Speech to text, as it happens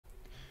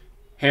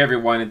Hey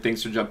everyone, and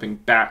thanks for jumping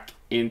back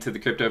into the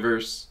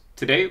cryptoverse.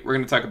 Today we're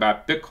going to talk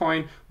about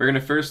Bitcoin. We're going to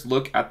first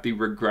look at the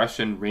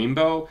regression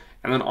rainbow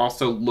and then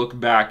also look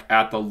back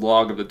at the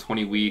log of the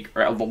 20-week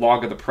or the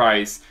log of the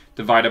price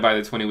divided by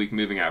the 20-week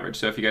moving average.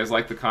 So if you guys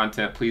like the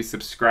content, please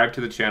subscribe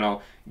to the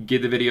channel,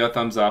 give the video a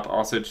thumbs up.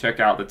 Also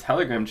check out the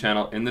Telegram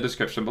channel in the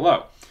description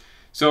below.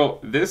 So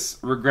this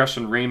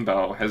regression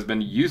rainbow has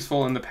been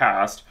useful in the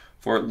past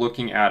for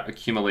looking at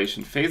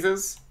accumulation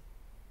phases.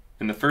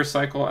 In the first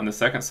cycle and the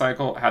second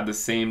cycle had the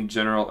same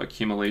general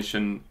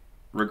accumulation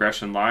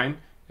regression line.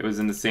 It was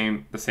in the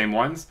same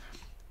ones.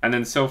 And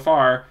then so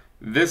far,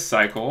 this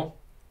cycle,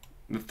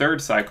 the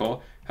third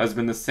cycle, has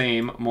been the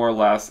same more or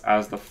less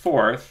as the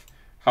fourth.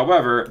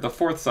 However, the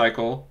fourth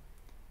cycle,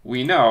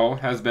 we know,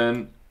 has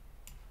been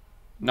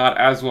not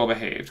as well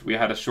behaved. We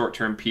had a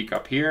short-term peak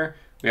up here.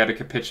 We had a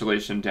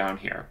capitulation down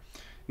here.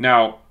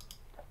 Now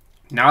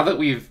that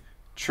we've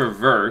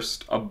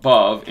traversed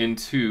above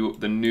into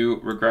the new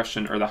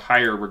regression, or the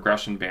higher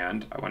regression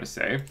band, I want to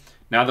say,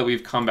 now that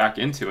we've come back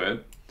into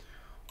it,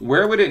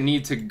 where would it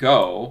need to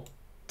go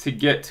to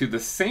get to the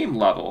same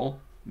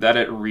level that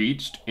it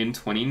reached in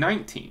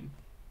 2019?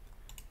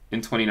 In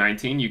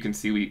 2019, you can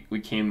see we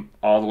came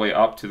all the way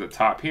up to the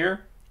top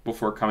here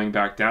before coming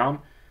back down.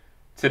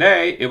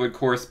 Today, it would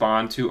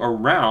correspond to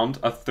around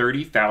a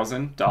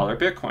 $30,000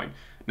 Bitcoin.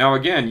 Now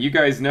again, you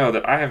guys know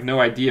that I have no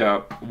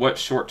idea what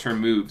short-term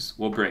moves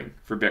will bring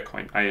for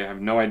Bitcoin. I have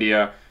no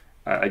idea.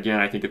 Again,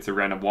 I think it's a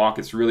random walk.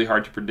 It's really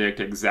hard to predict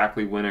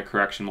exactly when a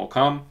correction will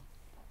come.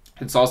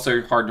 It's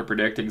also hard to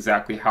predict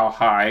exactly how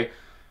high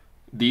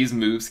these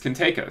moves can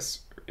take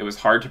us. It was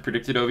hard to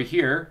predict it over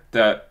here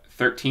that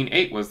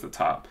 13.8 was the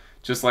top.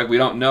 Just like we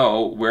don't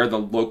know where the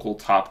local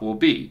top will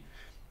be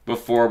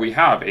before we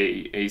have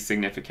a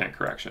significant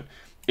correction.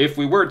 If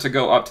we were to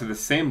go up to the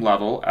same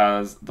level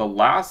as the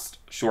last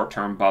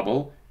short-term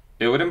bubble,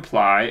 it would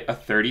imply a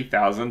 $30,000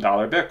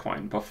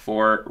 Bitcoin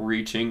before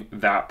reaching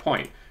that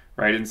point,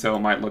 right? And so it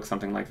might look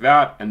something like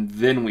that, and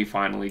then we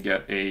finally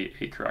get a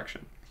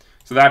correction.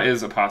 So that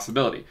is a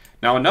possibility.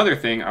 Now another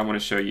thing I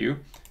want to show you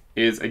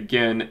is,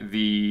 again,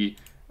 the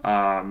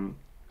log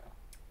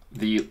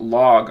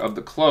of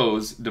the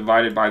close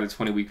divided by the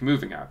 20-week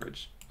moving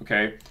average,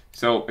 okay?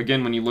 So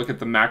again, when you look at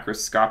the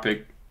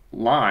macroscopic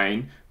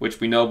line,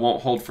 which we know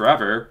won't hold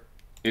forever,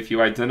 if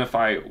you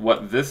identify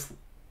what this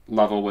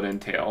level would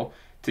entail,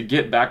 to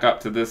get back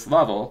up to this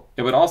level,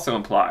 it would also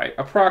imply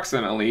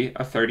approximately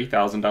a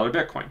 $30,000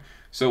 Bitcoin.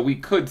 So we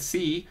could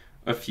see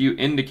a few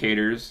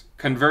indicators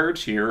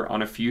converge here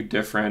on a few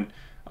different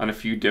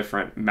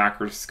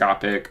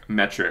macroscopic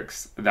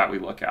metrics that we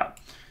look at.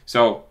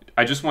 So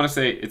I just want to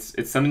say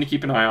it's something to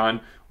keep an eye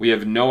on. We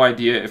have no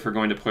idea if we're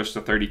going to push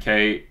the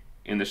 30K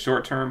in the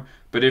short term,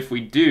 but if we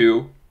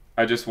do,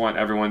 I just want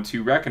everyone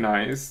to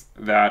recognize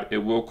that it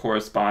will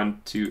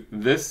correspond to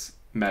this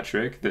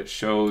metric that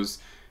shows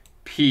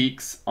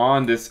peaks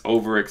on this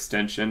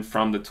overextension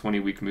from the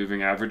 20-week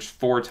moving average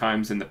 4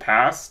 times in the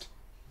past.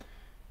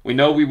 We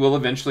know we will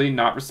eventually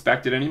not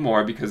respect it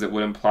anymore because it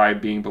would imply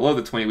being below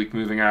the 20-week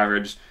moving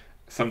average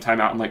sometime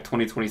out in like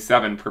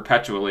 2027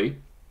 perpetually.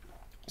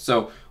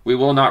 So we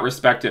will not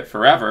respect it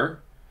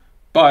forever,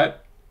 but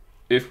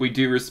if we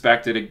do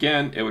respect it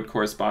again, it would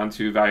correspond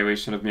to a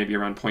valuation of maybe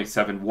around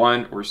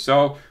 0.71 or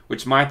so,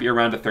 which might be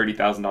around a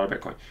 $30,000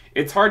 Bitcoin.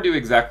 It's hard to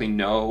exactly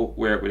know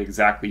where it would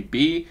exactly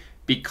be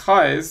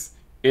because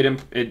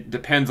it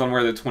depends on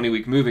where the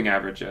 20-week moving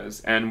average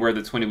is. And where the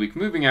 20-week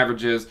moving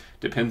average is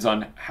depends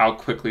on how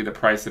quickly the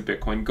price of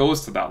Bitcoin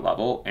goes to that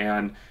level.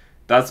 And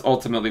that's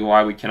ultimately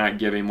why we cannot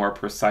give a more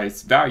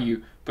precise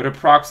value, but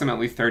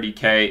approximately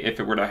 30K, if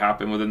it were to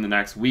happen within the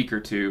next week or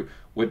two,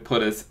 would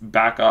put us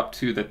back up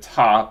to the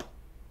top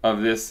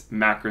of this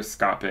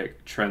macroscopic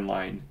trend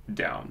line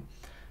down.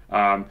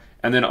 And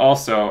then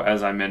also,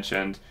 as I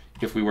mentioned,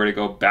 if we were to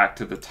go back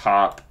to the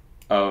top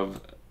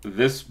of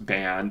this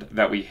band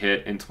that we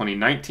hit in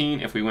 2019,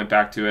 if we went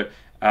back to it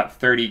at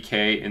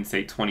 30K in,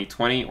 say,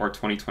 2020 or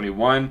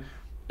 2021,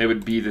 it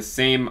would be the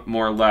same,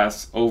 more or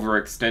less,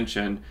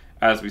 overextension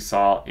as we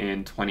saw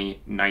in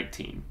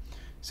 2019.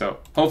 So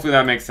hopefully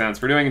that makes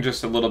sense. We're doing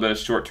just a little bit of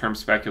short-term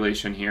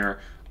speculation here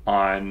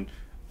on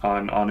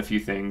a few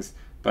things.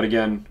 But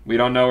again, we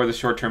don't know where the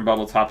short-term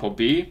bubble top will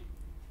be,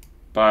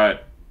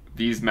 but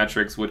these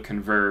metrics would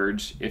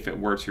converge if it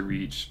were to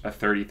reach a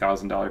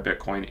 $30,000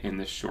 Bitcoin in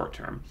the short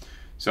term.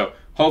 So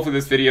hopefully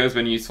this video has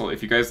been useful.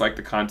 If you guys like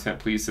the content,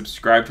 please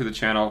subscribe to the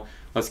channel.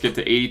 Let's get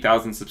to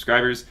 80,000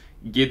 subscribers.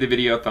 Give the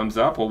video a thumbs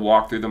up. We'll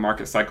walk through the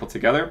market cycle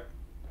together.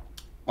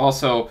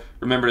 Also,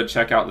 remember to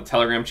check out the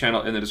Telegram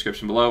channel in the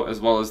description below, as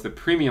well as the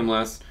premium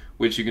list,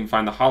 which you can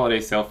find the holiday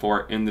sale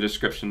for in the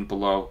description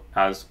below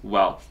as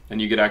well.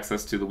 And you get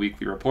access to the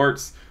weekly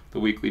reports, the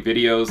weekly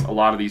videos, a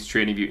lot of these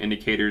trading view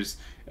indicators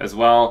as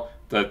well,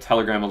 the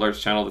Telegram alerts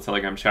channel, the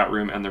Telegram chat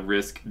room, and the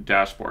risk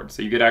dashboard.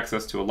 So you get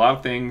access to a lot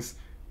of things.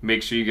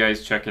 Make sure you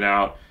guys check it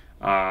out.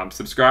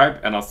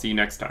 Subscribe, and I'll see you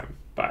next time.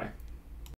 Bye.